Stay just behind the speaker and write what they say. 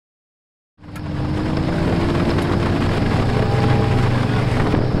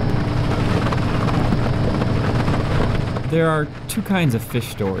There are two kinds of fish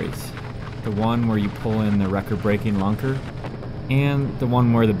stories. The one where you pull in the record-breaking lunker, and the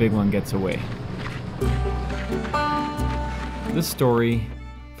one where the big one gets away. This story,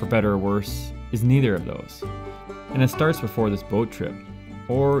 for better or worse, is neither of those. And it starts before this boat trip,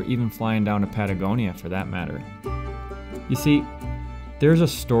 or even flying down to Patagonia for that matter. You see, there's a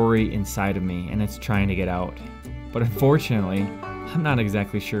story inside of me and it's trying to get out. But unfortunately, I'm not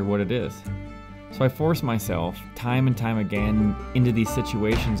exactly sure what it is. So I force myself, time and time again, into these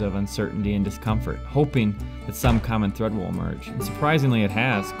situations of uncertainty and discomfort, hoping that some common thread will emerge. And surprisingly, it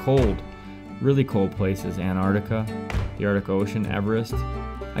has. Cold, really cold places, Antarctica, the Arctic Ocean, Everest.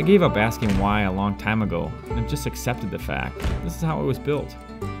 I gave up asking why a long time ago and just accepted the fact this is how it was built.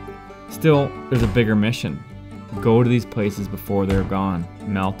 Still, there's a bigger mission. Go to these places before they're gone,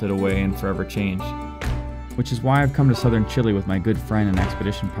 melted away and forever changed. Which is why I've come to southern Chile with my good friend and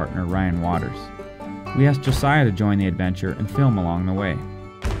expedition partner Ryan Waters. We asked Josiah to join the adventure and film along the way.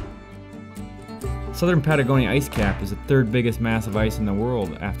 Southern Patagonia ice cap is the third biggest mass of ice in the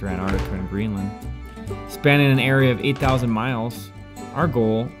world after Antarctica and Greenland. Spanning an area of 8,000 miles, our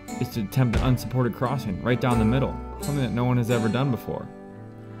goal is to attempt an unsupported crossing right down the middle, something that no one has ever done before.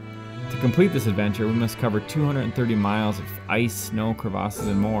 To complete this adventure, we must cover 230 miles of ice, snow, crevasses,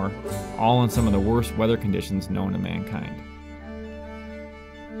 and more, all in some of the worst weather conditions known to mankind.